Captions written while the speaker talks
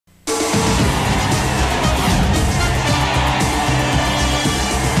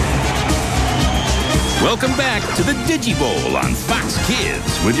Welcome back to the Digi-bowl on Fox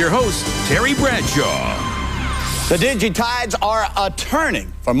Kids with your host, Terry Bradshaw. The Digitides are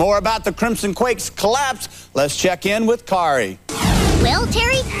a-turning. For more about the Crimson Quake's collapse, let's check in with Kari. Well,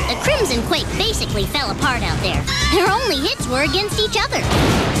 Terry, the Crimson Quake basically fell apart out there. Their only hits were against each other,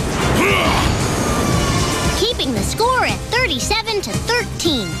 keeping the score at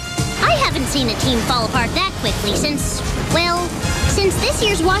 37-13. I haven't seen a team fall apart that quickly since this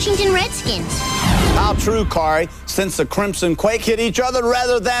year's Washington Redskins. How true, Kari. Since the Crimson Quake hit each other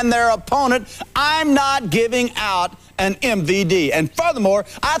rather than their opponent, I'm not giving out an MVD. And furthermore,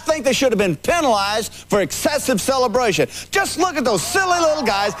 I think they should have been penalized for excessive celebration. Just look at those silly little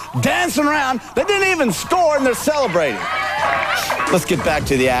guys dancing around. They didn't even score and they're celebrating. Let's get back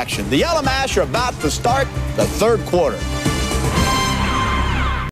to the action. The Yellow Mash are about to start the third quarter.